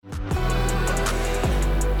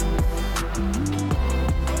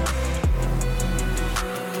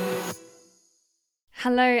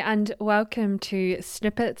Hello and welcome to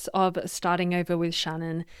Snippets of Starting Over with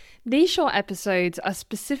Shannon. These short episodes are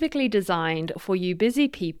specifically designed for you busy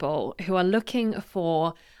people who are looking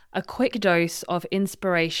for a quick dose of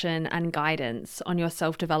inspiration and guidance on your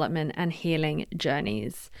self-development and healing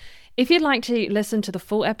journeys. If you'd like to listen to the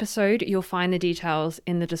full episode, you'll find the details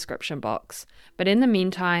in the description box. But in the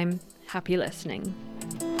meantime, happy listening.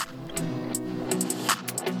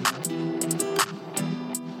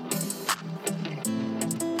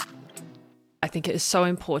 I think it is so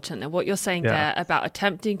important that what you're saying there about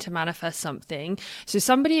attempting to manifest something. So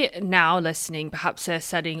somebody now listening, perhaps they're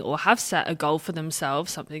setting or have set a goal for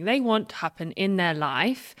themselves, something they want to happen in their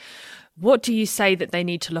life. What do you say that they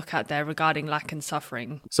need to look at there regarding lack and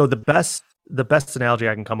suffering? So the best analogy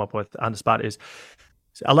I can come up with on the spot is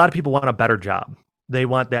a lot of people want a better job. They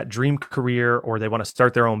want that dream career or they want to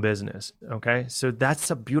start their own business. Okay. So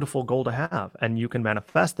that's a beautiful goal to have and you can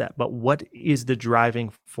manifest that. But what is the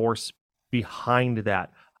driving force behind that?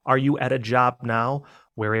 Are you at a job now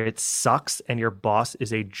where it sucks and your boss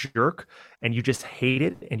is a jerk and you just hate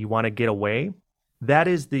it and you want to get away? That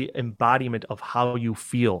is the embodiment of how you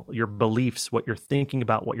feel, your beliefs, what you're thinking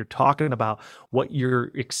about, what you're talking about, what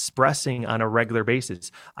you're expressing on a regular basis.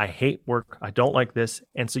 I hate work. I don't like this.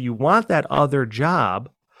 And so you want that other job,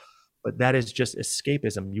 but that is just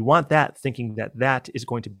escapism. You want that thinking that that is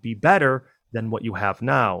going to be better than what you have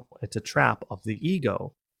now. It's a trap of the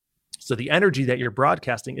ego. So the energy that you're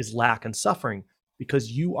broadcasting is lack and suffering because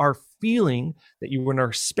you are feeling that you are in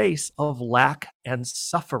a space of lack and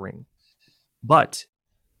suffering.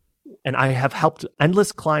 And I have helped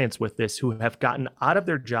endless clients with this who have gotten out of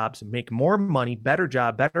their jobs, make more money, better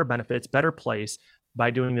job, better benefits, better place by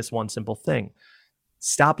doing this one simple thing.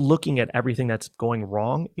 Stop looking at everything that's going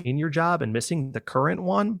wrong in your job and missing the current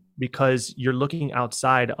one because you're looking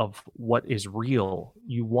outside of what is real.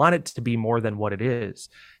 You want it to be more than what it is.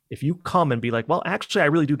 If you come and be like, well, actually, I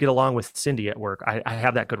really do get along with Cindy at work. I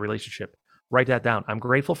have that good relationship. Write that down. I'm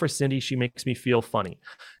grateful for Cindy. She makes me feel funny.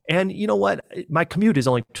 And you know what? My commute is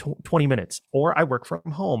only 20 minutes or I work from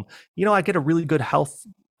home. You know, I get a really good health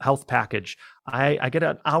package. I get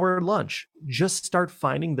an hour lunch. Just start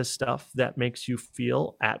finding the stuff that makes you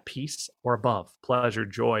feel at peace or above. Pleasure,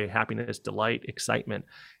 joy, happiness, delight, excitement.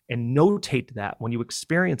 And notate that when you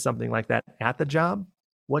experience something like that at the job,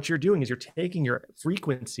 what you're doing is you're taking your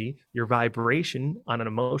frequency, your vibration on an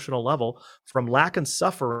emotional level from lack and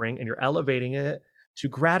suffering, and you're elevating it to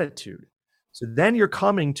gratitude. So then you're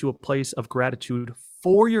coming to a place of gratitude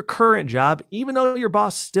for your current job. Even though your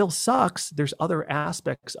boss still sucks, there's other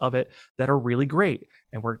aspects of it that are really great.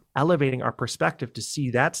 And we're elevating our perspective to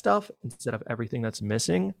see that stuff instead of everything that's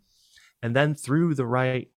missing. And then through the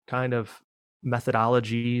right kind of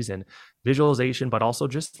methodologies and visualization, but also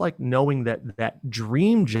just like knowing that that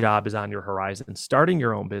dream job is on your horizon, starting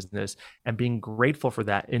your own business and being grateful for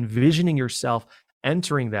that, envisioning yourself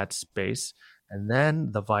entering that space. And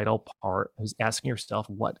then the vital part is asking yourself,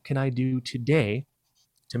 what can I do today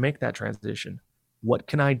to make that transition? What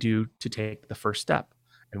can I do to take the first step?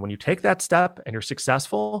 And when you take that step and you're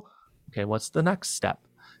successful, okay, what's the next step?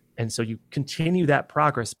 And so you continue that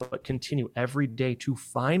progress, but continue every day to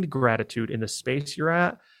find gratitude in the space you're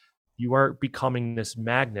at. You are becoming this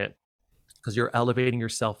magnet because you're elevating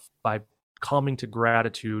yourself by coming to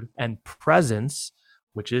gratitude and presence,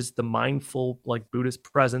 which is the mindful, like Buddhist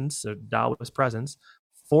presence, or Taoist presence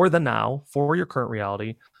for the now, for your current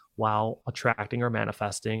reality, while attracting or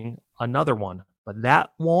manifesting another one. But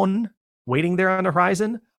that one waiting there on the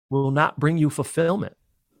horizon will not bring you fulfillment,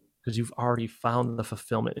 because you've already found the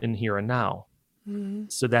fulfillment in here and now. Mm-hmm.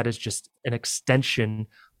 So that is just an extension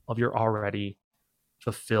of your already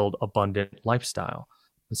fulfilled, abundant lifestyle.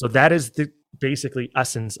 And so that is the basically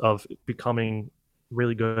essence of becoming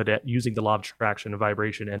really good at using the law of attraction and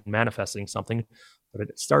vibration and manifesting something, but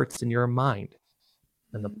it starts in your mind.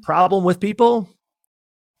 And the problem with people,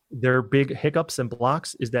 their big hiccups and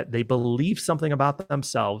blocks is that they believe something about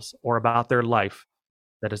themselves or about their life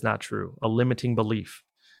that is not true, a limiting belief.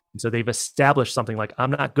 And so they've established something like,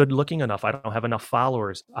 I'm not good looking enough. I don't have enough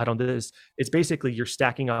followers. I don't do this. It's basically you're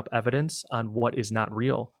stacking up evidence on what is not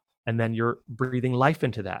real. And then you're breathing life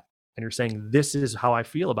into that. And you're saying, this is how I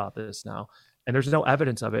feel about this now. And there's no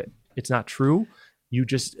evidence of it. It's not true. You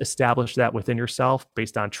just establish that within yourself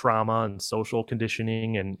based on trauma and social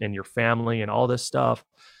conditioning and your family and all this stuff.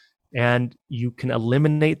 And you can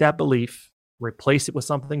eliminate that belief, replace it with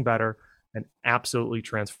something better, and absolutely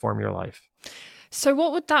transform your life. So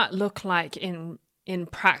what would that look like in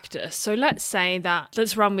practice? So let's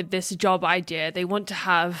run with this job idea. They want to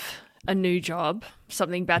have a new job,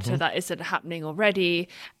 something better that isn't happening already.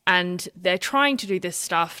 And they're trying to do this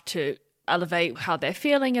stuff to elevate how they're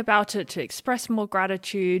feeling about it, to express more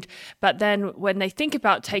gratitude. But then when they think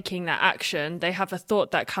about taking that action, they have a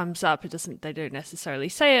thought that comes up. They don't necessarily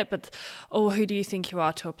say it, but, oh, who do you think you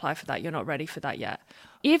are to apply for that? You're not ready for that yet.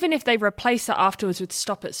 Even if they replace it afterwards with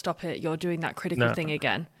stop it, you're doing that critical thing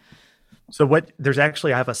again. So I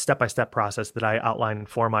have a step-by-step process that I outline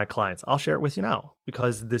for my clients. I'll share it with you now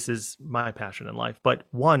because this is my passion in life. But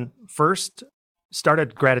first, start a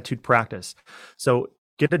gratitude practice. So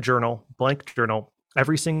get a journal, blank journal.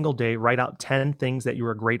 Every single day, write out 10 things that you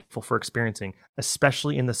are grateful for experiencing,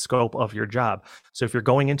 especially in the scope of your job. So if you're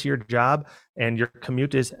going into your job and your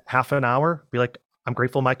commute is half an hour, be like, I'm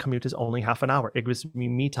grateful my commute is only half an hour. It gives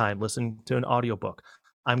me time, listen to an audiobook.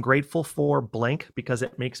 I'm grateful for blank because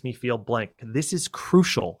it makes me feel blank. This is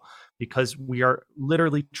crucial because we are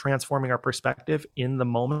literally transforming our perspective in the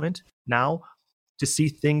moment now to see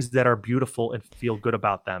things that are beautiful and feel good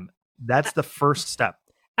about them. That's the first step.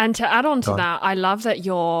 And to add on to that, I love that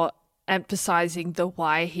you're emphasizing the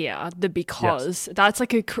why here, the because. Yes. That's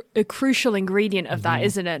like a crucial ingredient of that,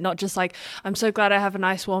 isn't it? Not just like, I'm so glad I have a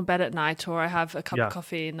nice warm bed at night or I have a cup of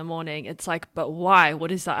coffee in the morning. It's like, but why?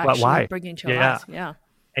 What is that actually bringing to your life? Yeah.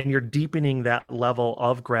 And you're deepening that level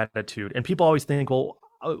of gratitude. And people always think, well,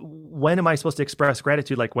 when am I supposed to express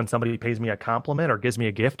gratitude? Like when somebody pays me a compliment or gives me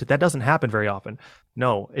a gift? That doesn't happen very often.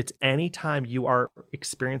 No, it's anytime you are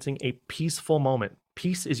experiencing a peaceful moment.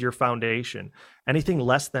 Peace is your foundation. Anything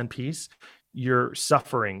less than peace, you're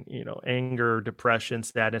suffering, anger, depression,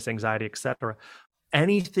 sadness, anxiety, etc.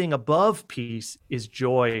 Anything above peace is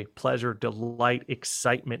joy, pleasure, delight,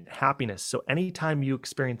 excitement, happiness. So anytime you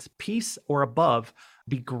experience peace or above,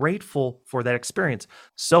 be grateful for that experience.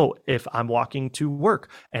 So if I'm walking to work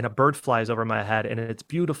and a bird flies over my head and it's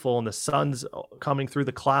beautiful and the sun's coming through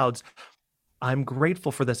the clouds, I'm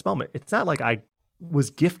grateful for this moment. It's not like I was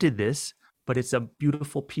gifted this, but it's a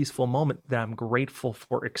beautiful, peaceful moment that I'm grateful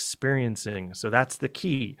for experiencing. So that's the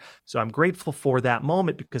key. So I'm grateful for that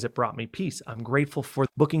moment because it brought me peace. I'm grateful for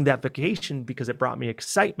booking that vacation because it brought me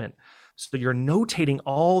excitement. So you're notating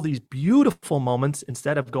all these beautiful moments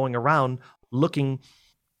instead of going around looking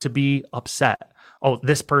to be upset. Oh,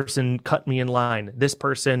 this person cut me in line. This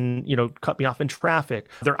person, cut me off in traffic.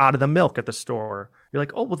 They're out of the milk at the store. You're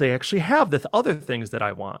like, oh, well, they actually have the other things that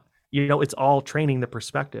I want. It's all training the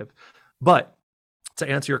perspective. But to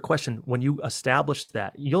answer your question, when you establish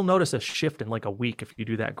that, you'll notice a shift in like a week if you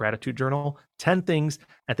do that gratitude journal. 10 things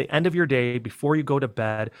at the end of your day before you go to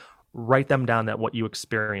bed, write them down, that what you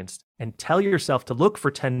experienced, and tell yourself to look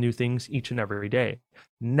for 10 new things each and every day.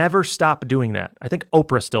 Never stop doing that. I think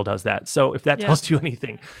Oprah still does that. So if that tells you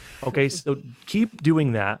anything, okay, so keep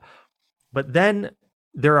doing that. But then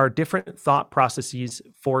there are different thought processes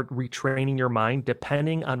for retraining your mind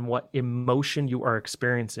depending on what emotion you are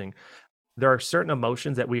experiencing. There are certain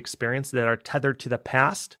emotions that we experience that are tethered to the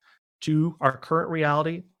past, to our current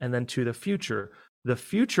reality, and then to the future. The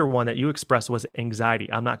future one that you expressed was anxiety.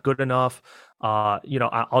 I'm not good enough.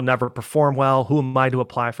 I'll never perform well. Who am I to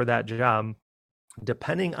apply for that job?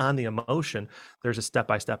 Depending on the emotion, there's a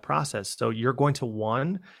step-by-step process. So you're going to,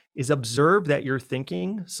 one is observe that you're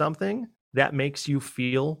thinking something that makes you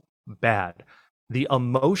feel bad. The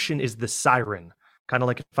emotion is the siren. Kind of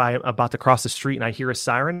like if I'm about to cross the street and I hear a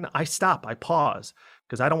siren, I stop, I pause,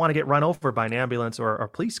 because I don't want to get run over by an ambulance or a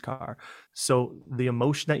police car. So the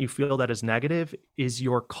emotion that you feel that is negative is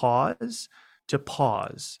your cause to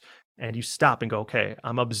pause. And you stop and go, okay,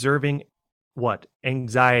 I'm observing what?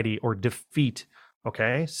 Anxiety or defeat.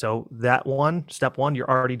 Okay, so that step one, you're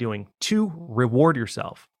already doing. 2, reward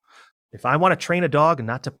yourself. If I want to train a dog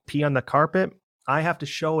not to pee on the carpet, I have to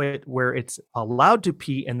show it where it's allowed to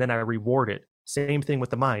pee and then I reward it. Same thing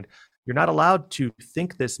with the mind. You're not allowed to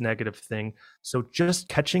think this negative thing. So just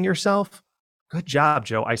catching yourself, good job,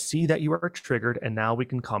 Joe. I see that you are triggered and now we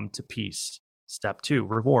can come to peace. Step 2,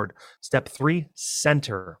 reward. Step 3,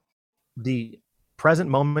 center. The present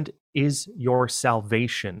moment is your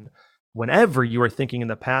salvation. Whenever you are thinking in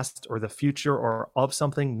the past or the future or of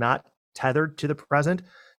something not tethered to the present,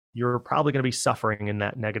 you're probably going to be suffering in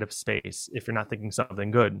that negative space if you're not thinking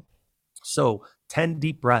something good. So 10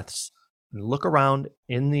 deep breaths. Look around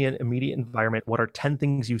in the immediate environment. What are 10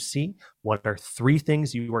 things you see? What are 3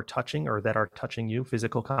 things you are touching or that are touching you,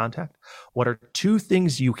 physical contact? What are 2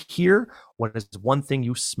 things you hear? What is 1 thing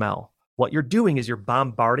you smell? What you're doing is you're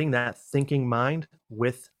bombarding that thinking mind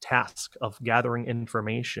with tasks of gathering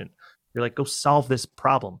information. You're like, go solve this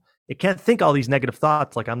problem. It can't think all these negative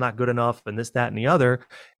thoughts like I'm not good enough and this, that, and the other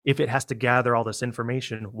if it has to gather all this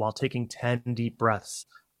information while taking 10 deep breaths.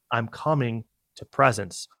 I'm coming to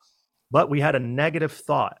presence. But we had a negative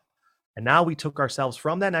thought. And now we took ourselves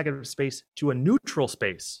from that negative space to a neutral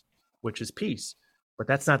space. which is peace. But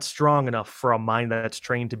that's not strong enough for a mind that's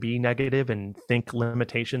trained to be negative and think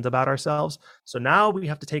limitations about ourselves. So now we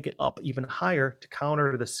have to take it up even higher to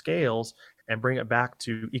counter the scales and bring it back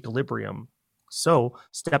to equilibrium. So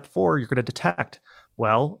step 4, you're going to detect,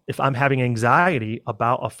 well, if I'm having anxiety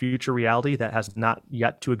about a future reality that has not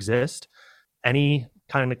yet to exist, any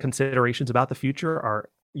kind of considerations about the future are,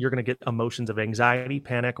 you're going to get emotions of anxiety,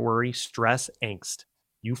 panic, worry, stress, angst.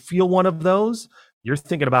 You feel one of those, you're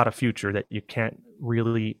thinking about a future that you can't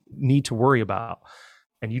really need to worry about.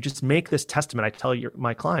 And you just make this testament. I tell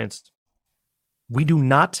my clients, we do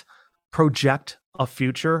not project a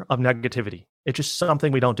future of negativity. It's just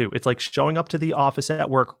something we don't do. It's like showing up to the office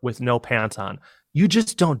at work with no pants on. You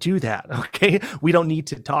just don't do that, okay? We don't need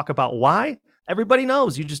to talk about why. Everybody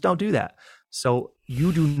knows you just don't do that. So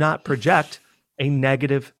you do not project a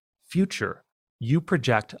negative future. You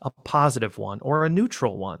project a positive one or a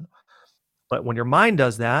neutral one. But when your mind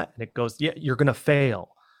does that and it goes, yeah, you're going to fail.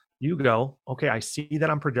 You go, okay, I see that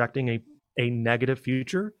I'm projecting a negative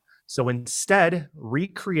future. So instead,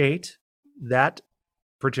 recreate that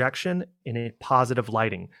projection in a positive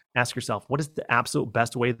lighting. Ask yourself, what is the absolute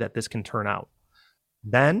best way that this can turn out?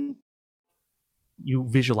 Then you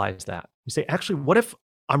visualize that. You say, actually, what if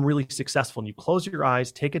I'm really successful? And you close your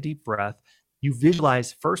eyes, take a deep breath. You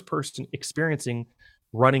visualize first person experiencing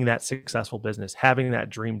running that successful business, having that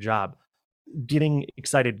dream job, getting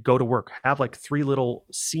excited, go to work, have like 3 little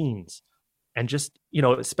scenes. And just,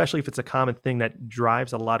 especially if it's a common thing that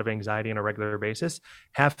drives a lot of anxiety on a regular basis,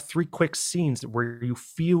 have 3 quick scenes where you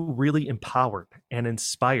feel really empowered and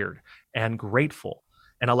inspired and grateful,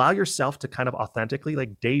 and allow yourself to kind of authentically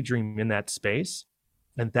like daydream in that space,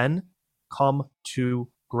 and then come to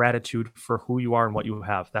gratitude for who you are and what you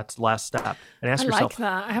have. That's the last step. And ask yourself, like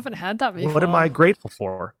that. I haven't had that before. What am I grateful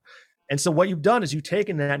for? And so what you've done is you've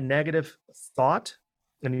taken that negative thought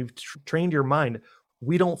and you've trained your mind.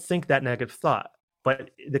 We don't think that negative thought,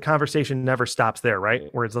 but the conversation never stops there, right?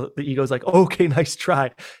 Whereas the ego's like, okay, nice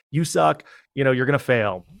try. You suck. You're going to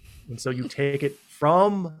fail. And so you take it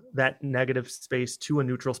from that negative space to a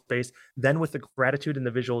neutral space. Then with the gratitude and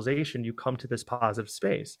the visualization, you come to this positive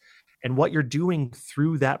space. And what you're doing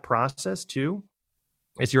through that process too,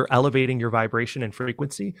 is you're elevating your vibration and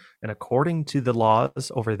frequency. And according to the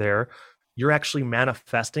laws over there, you're actually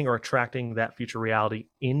manifesting or attracting that future reality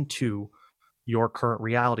into your current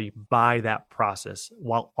reality by that process,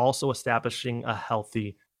 while also establishing a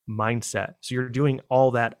healthy mindset. So you're doing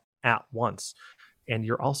all that at once. And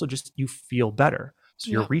you're also you feel better.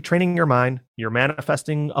 So you're retraining your mind, you're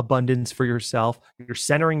manifesting abundance for yourself, you're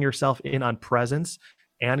centering yourself in on presence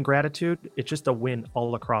and gratitude. It's just a win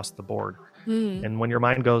all across the board. And when your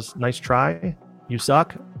mind goes, nice try, you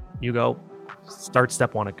suck, you go, start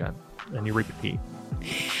step 1 again, and you repeat.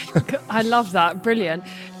 I love that. Brilliant.